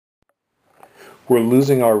We're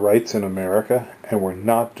losing our rights in America, and we're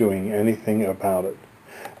not doing anything about it.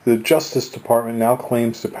 The Justice Department now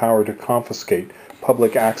claims the power to confiscate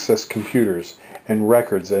public access computers and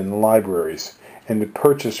records in libraries, and to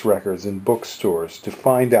purchase records in bookstores to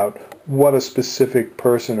find out what a specific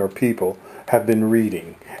person or people have been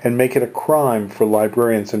reading, and make it a crime for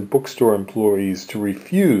librarians and bookstore employees to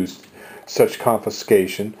refuse such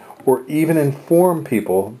confiscation, or even inform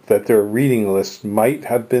people that their reading lists might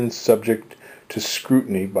have been subject to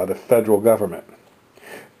scrutiny by the federal government.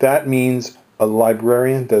 That means a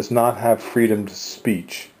librarian does not have freedom of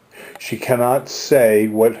speech. She cannot say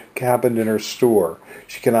what happened in her store.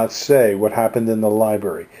 She cannot say what happened in the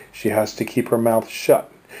library. She has to keep her mouth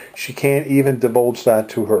shut. She can't even divulge that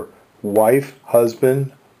to her wife,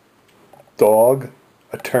 husband, dog,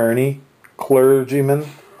 attorney, clergyman.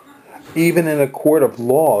 Even in a court of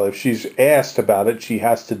law, if she's asked about it, she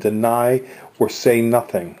has to deny or say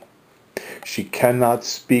nothing. She cannot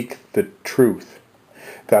speak the truth.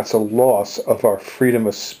 That's a loss of our freedom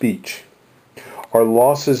of speech. Our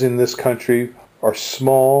losses in this country are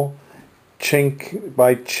small, chink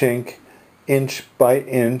by chink, inch by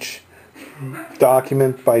inch,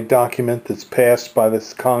 document by document that's passed by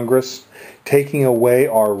this Congress, taking away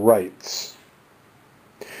our rights.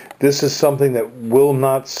 This is something that will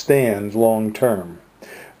not stand long term.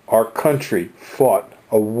 Our country fought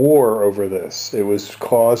a war over this. It was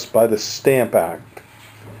caused by the Stamp Act.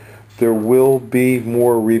 There will be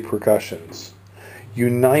more repercussions.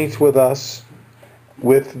 Unite with us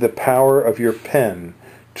with the power of your pen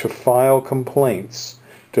to file complaints,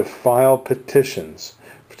 to file petitions,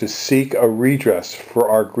 to seek a redress for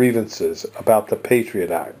our grievances about the Patriot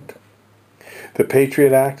Act. The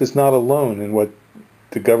Patriot Act is not alone in what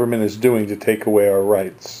the government is doing to take away our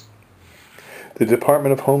rights. The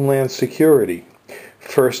Department of Homeland Security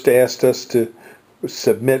first asked us to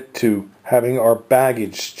submit to having our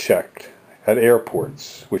baggage checked at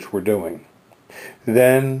airports, which we're doing.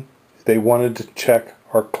 Then they wanted to check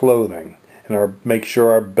our clothing and make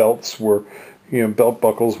sure our belts were, belt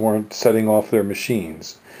buckles weren't setting off their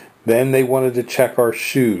machines. Then they wanted to check our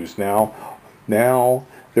shoes. Now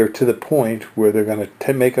they're to the point where they're going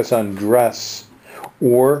to make us undress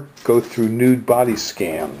or go through nude body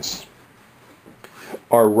scans.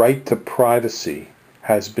 Our right to privacy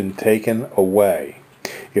has been taken away.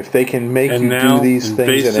 If they can make you do these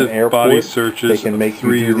things at an airport, they can make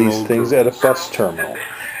you do these things at a bus terminal,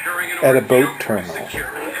 at a boat terminal.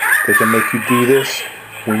 They can make you do this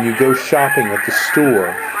when you go shopping at the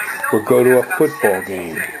store or go to a football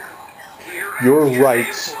game. Your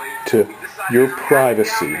rights to your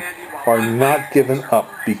privacy are not given up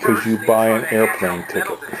because you buy an airplane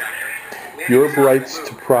ticket. Your rights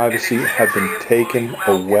to privacy have been taken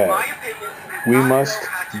away. We must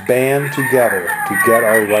band together to get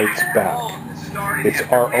our rights back. It's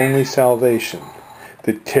our only salvation.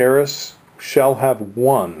 The terrorists shall have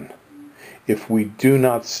won if we do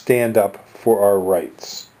not stand up for our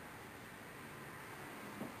rights.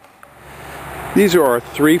 These are our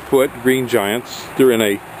 3-foot green giants. They're in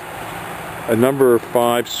a number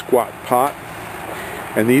 5 squat pot.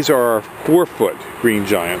 And these are our 4-foot green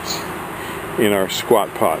giants in our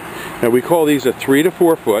squat pot. Now we call these a 3 to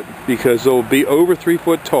 4 foot because they'll be over 3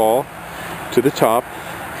 foot tall to the top,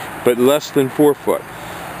 but less than 4 foot.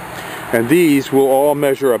 And these will all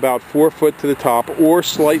measure about 4 foot to the top or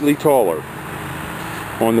slightly taller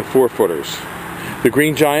on the 4-footers. The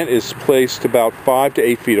green giant is placed about 5 to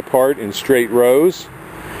 8 feet apart in straight rows,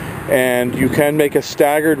 and you can make a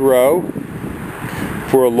staggered row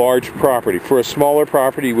for a large property. For a smaller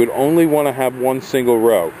property, you would only want to have one single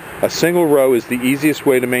row. A single row is the easiest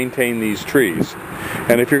way to maintain these trees.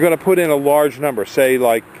 And if you're going to put in a large number, say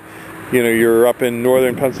like, you're up in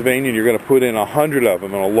northern Pennsylvania and you're going to put in 100 of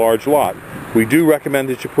them on a large lot, we do recommend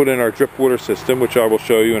that you put in our drip water system, which I will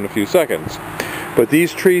show you in a few seconds. But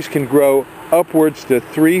these trees can grow upwards to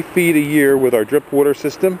 3 feet a year with our drip water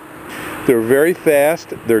system. They're very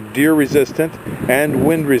fast, they're deer resistant, and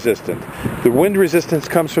wind resistant. The wind resistance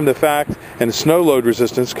comes from the fact, and the snow load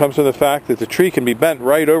resistance comes from the fact that the tree can be bent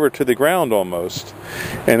right over to the ground almost,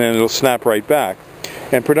 and then it'll snap right back.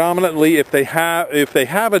 And predominantly, if they have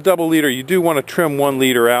a double leader, you do want to trim 1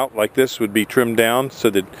 leader out, like this would be trimmed down,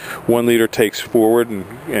 so that 1 leader takes forward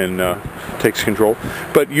and takes control.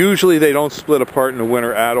 But usually they don't split apart in the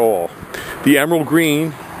winter at all. The emerald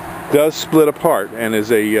green does split apart and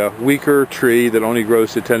is a weaker tree that only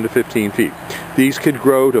grows to 10 to 15 feet. These could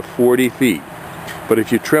grow to 40 feet. But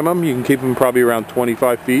if you trim them, you can keep them probably around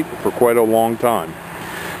 25 feet for quite a long time.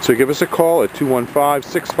 So give us a call at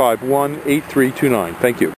 215-651-8329.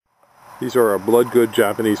 Thank you. These are our blood good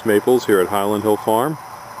Japanese maples here at Highland Hill Farm.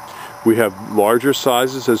 We have larger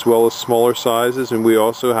sizes as well as smaller sizes, and we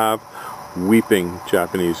also have weeping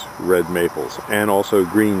Japanese red maples and also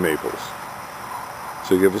green maples.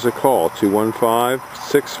 So give us a call,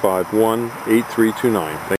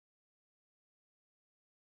 215-651-8329.